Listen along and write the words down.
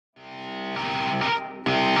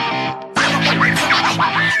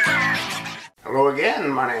Hello again,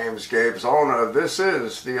 my name is Gabe Zolna. This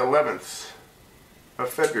is the 11th of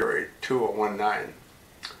February 2019.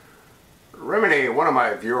 Remini, one of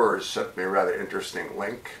my viewers, sent me a rather interesting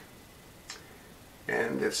link,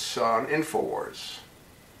 and it's on InfoWars.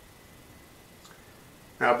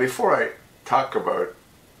 Now, before I talk about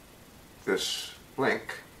this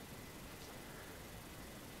link,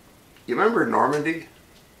 you remember Normandy?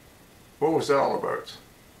 What was that all about?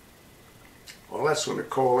 Well, that's when the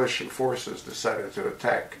coalition forces decided to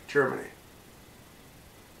attack Germany.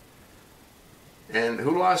 And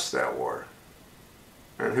who lost that war?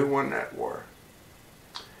 And who won that war?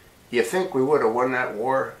 You think we would have won that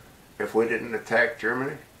war if we didn't attack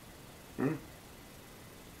Germany?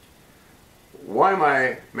 Why am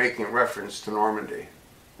I making reference to Normandy?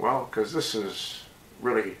 Well, because this is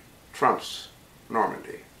really Trump's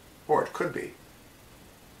Normandy. Or it could be,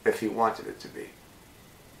 if he wanted it to be.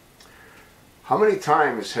 How many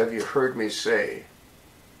times have you heard me say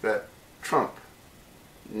that Trump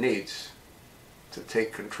needs to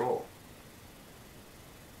take control?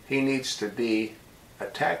 He needs to be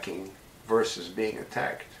attacking versus being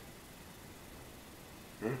attacked.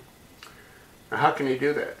 Now, how can he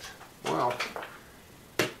do that? Well,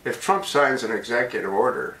 if Trump signs an executive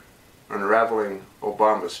order unraveling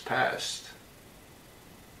Obama's past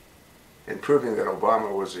and proving that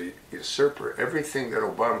Obama was a usurper, everything that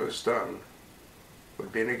Obama has done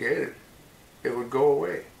would be negated. It would go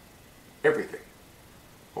away. Everything.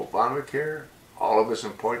 Obamacare, all of his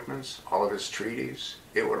appointments, all of his treaties,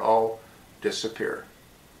 it would all disappear.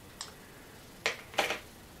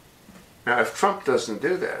 Now, if Trump doesn't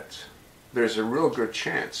do that, there's a real good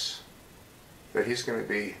chance that he's going to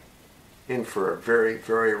be in for a very,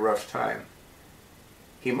 very rough time.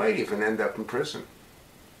 He might even end up in prison.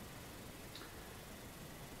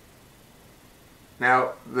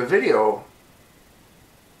 Now, the video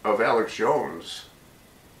of Alex Jones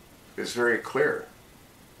is very clear.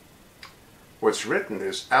 What's written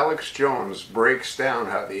is Alex Jones breaks down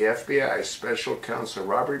how the FBI Special Counsel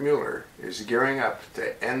Robert Mueller is gearing up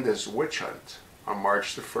to end his witch hunt on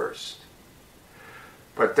March the 1st.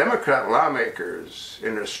 But Democrat lawmakers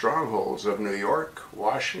in the strongholds of New York,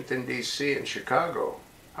 Washington, D.C., and Chicago,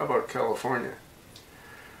 how about California,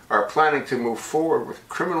 are planning to move forward with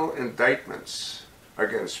criminal indictments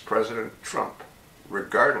against President Trump,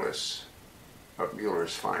 regardless of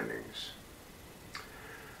Mueller's findings.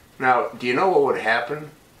 Now, do you know what would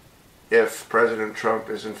happen if President Trump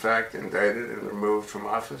is in fact indicted and removed from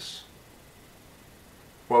office?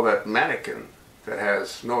 Well, that mannequin that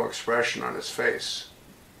has no expression on his face,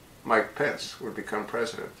 Mike Pence, would become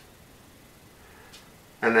president.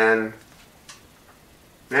 And then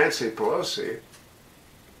Nancy Pelosi,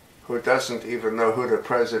 who doesn't even know who the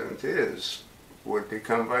president is, would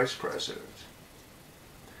become vice president.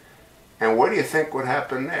 And what do you think would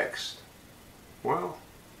happen next? Well,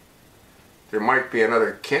 there might be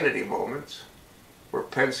another Kennedy moment where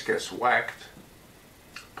Pence gets whacked,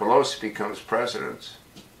 Pelosi becomes president,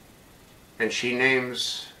 and she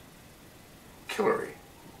names Hillary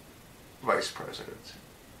vice president.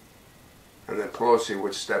 And then Pelosi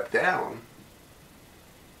would step down,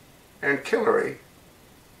 and Hillary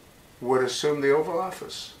would assume the Oval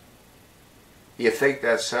Office. You think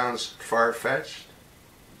that sounds far-fetched?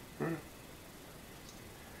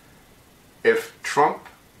 If Trump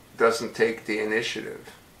doesn't take the initiative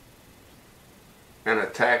and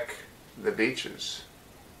attack the beaches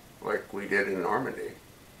like we did in Normandy,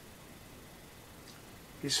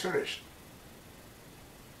 he's finished.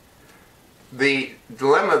 The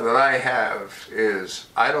dilemma that I have is,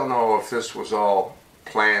 I don't know if this was all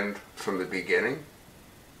planned from the beginning.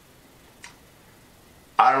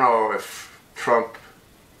 I don't know if Trump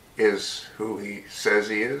is who he says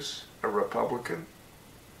he is, a Republican,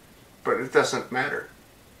 but it doesn't matter.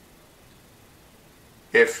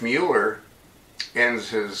 If Mueller ends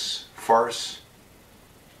his farce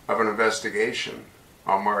of an investigation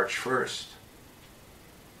on March 1st,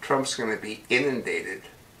 Trump's going to be inundated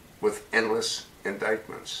with endless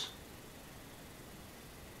indictments.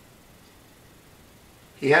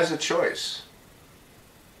 He has a choice.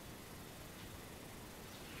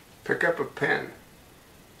 Pick up a pen,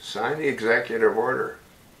 sign the executive order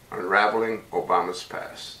unraveling Obama's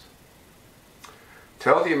past.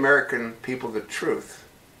 Tell the American people the truth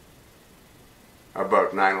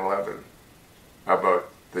about 9/11, about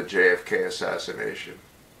the JFK assassination.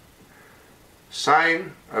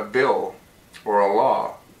 Sign a bill or a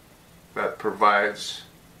law that provides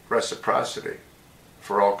reciprocity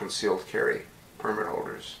for all concealed carry permit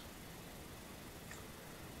holders.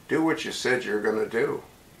 Do what you said you're going to do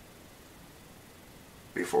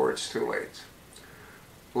before it's too late.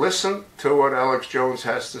 Listen to what Alex Jones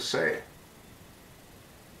has to say.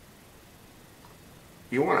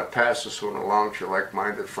 You want to pass this one along to your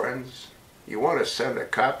like-minded friends? You want to send a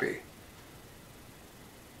copy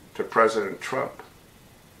to President Trump?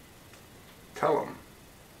 Tell him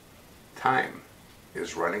time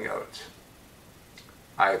is running out.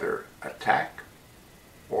 Either attack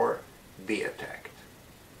or be attacked.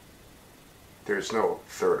 There's no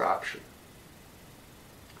third option.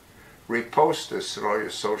 Repost this in all your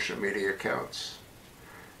social media accounts.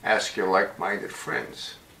 Ask your like-minded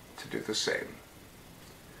friends to do the same.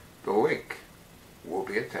 The link will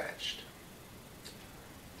be attached.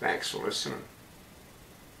 Thanks for listening.